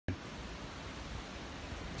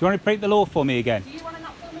you want to repeat the law for me again? Do you want to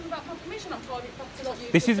not film without my permission on private property like you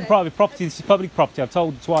This just isn't said? private property, this is public property. I've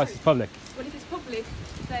told you twice it's public. Well, if it's public,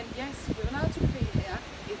 then yes, we're allowed to graffiti here.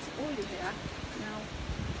 It's already here. Now,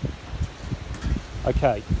 Okay.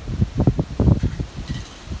 are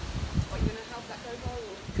you going to help that go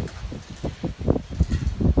viral?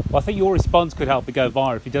 Well, I think your response could help it go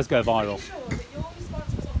viral if it does go Are viral. you sure that your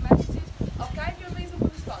response was unmerited? I gave you a reasonable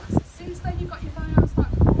response. Since then, you've got your phone out and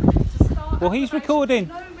started recording to start. Well, he's recording.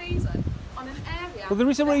 No reason on an area. Well, there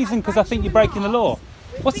is a that reason has because I think you're breaking the law. racial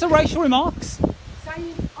remarks. What's the racial remarks?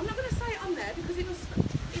 Saying, I'm not going to say it on there because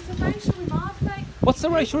it's a racial remark, mate. What's the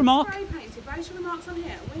racial remark? Spray painted racial remarks on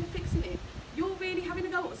here, and we're fixing it. You're really having a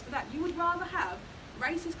go at us for that. You would rather have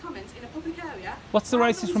racist comments in a public area. What's the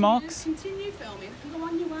rather racist than remarks? Continue filming and go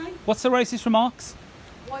on your way. What's the racist remarks?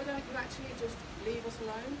 Why don't you actually just leave us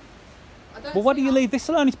alone? I don't Well, why see do you how- leave this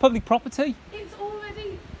alone? It's public property. It's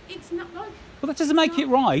already. It's not like. Well, that doesn't make it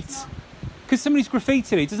right. It's not. Because somebody's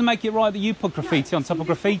graffitied it doesn't make it right that you put graffiti on top of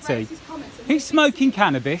Somebody's put graffiti. racist comments and He's we're smoking fixing it.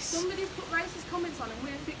 cannabis. Somebody's put racist comments on and we're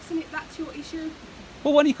fixing it. That's your issue.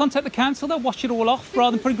 Well, why don't you contact the council? They'll wash it all off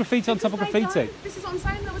rather than putting graffiti on top of Because they graffiti. don't. This is what I'm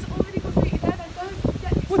saying. There was already graffiti there. They don't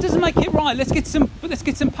get it. Well, it doesn't make it right. Let's get some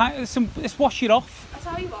let's wash it off. I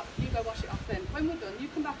tell you what, you go wash it off then. When we're done, you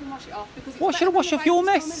come back and wash it off because it's Why should I better wash than off the your racist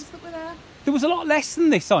mess? comments that were there. There was a lot less than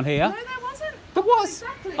this on here. No, there wasn't. There was.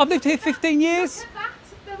 Exactly. I've lived here Look at 15 that. years. Look at that.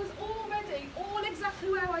 There was already all exactly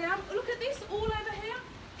where I am. Look at this, all over here.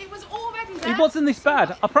 It was already there. It wasn't this So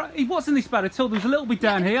bad. what? It wasn't this bad at all. There was a little bit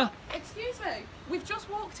down here. Excuse me. We've just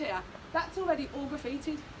walked here. That's already all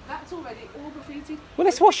graffitied. That's already all graffitied. Well,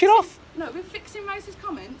 let's wash it off. No, we're fixing racist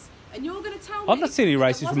comments, and you're going to tell me. I've not seen any that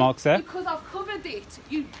racist wasn't remarks there. Because I've covered it,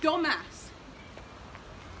 you dumbass.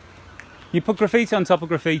 You put graffiti on top of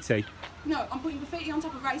graffiti. No, I'm putting graffiti on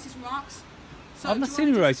top of racist remarks. So I've not do you seen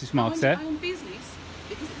any wanna racist just remarks go on there. your own business,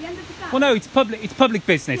 because at the end of the day. Well, no, it's public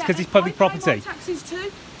business because it's public I pay my property. taxes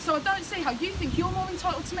too, so I don't see how you think you're more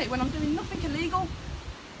entitled to me when I'm doing nothing illegal.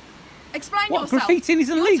 Explain What, yourself. graffitiing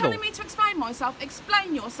isn't You're illegal? telling me to explain myself.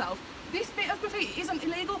 Explain yourself. This bit of graffiti isn't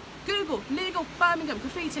illegal. Google legal Birmingham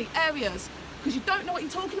graffiti areas because you don't know what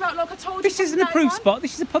you're talking about. Like I told you. This from is an day approved one. spot.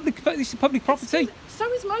 This is public property.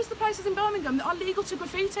 So is most of the places in Birmingham that are legal to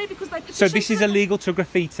graffiti because they petition. So this is for it. illegal to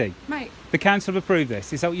graffiti. Mate. The council have approved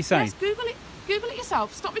this. Is that what you're saying? Yes, Google it. Google it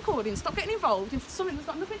yourself. Stop recording. Stop getting involved in something that's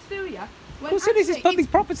got nothing to do with you. Of course it is. It's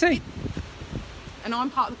public property. And I'm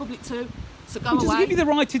part of the public too. So go It doesn't away. give you the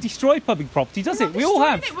right to destroy public property, does We're it? not We all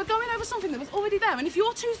have. destroying it. We're going over something that was already there. And if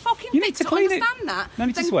you're too fucking You big need to to clean it. understand that, No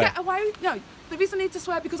need to then swear. get away. No, there is a need to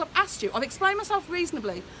swear because I've asked you. I've explained myself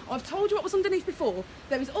reasonably. I've told you what was underneath before.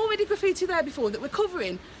 There is already graffiti there before that we're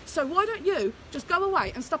covering. So why don't you just go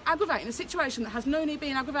away and stop aggravating a situation that has no need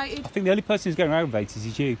being aggravated? I think the only person who's getting aggravated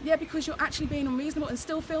is you. Yeah, because you're actually being unreasonable and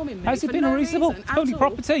still filming me. How's it for been no unreasonable? reason It's at public all.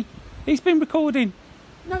 property. He's been recording.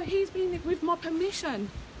 No, he's been with my permission.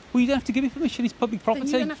 Well, you don't have to give me permission. It's public Then you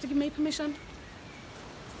property. don't have to give me permission.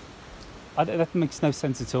 That makes no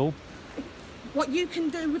sense at all. What you can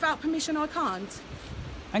do without permission, I can't.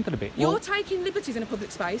 Hang on a bit. You're Well, taking liberties in a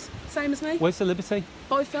public space, same as me, where's the liberty?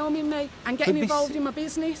 by filming me and getting this- involved in my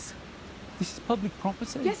business. This is public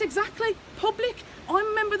property. Yes, exactly. Public. I'm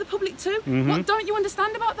a member of the public too. What don't you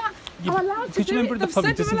understand about that? Yeah, I'm allowed to because do you're a member it. of the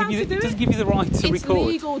public They've said I'm allowed to do doesn't it. give you the right to It's record.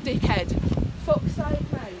 legal, dickhead. Fuck's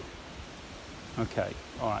sake, mate. Okay.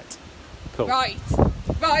 All right. Cool. Right.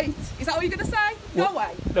 Right. Is that all you're going to say? Go Well-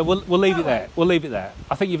 away. No, we'll leave Go it there. away. We'll leave it there.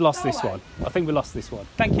 I think you've lost Go this away. one. I think we lost this one.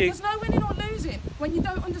 Thank you. There's no winning or losing when you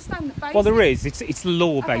don't understand the basics. Well, there is. It's the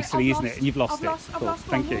law, Okay, basically, I've isn't it? lost. And you've lost I've it. lost. I've Cool. lost.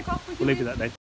 Thank Go on, you. walk off with We'll your leave it win. at that then.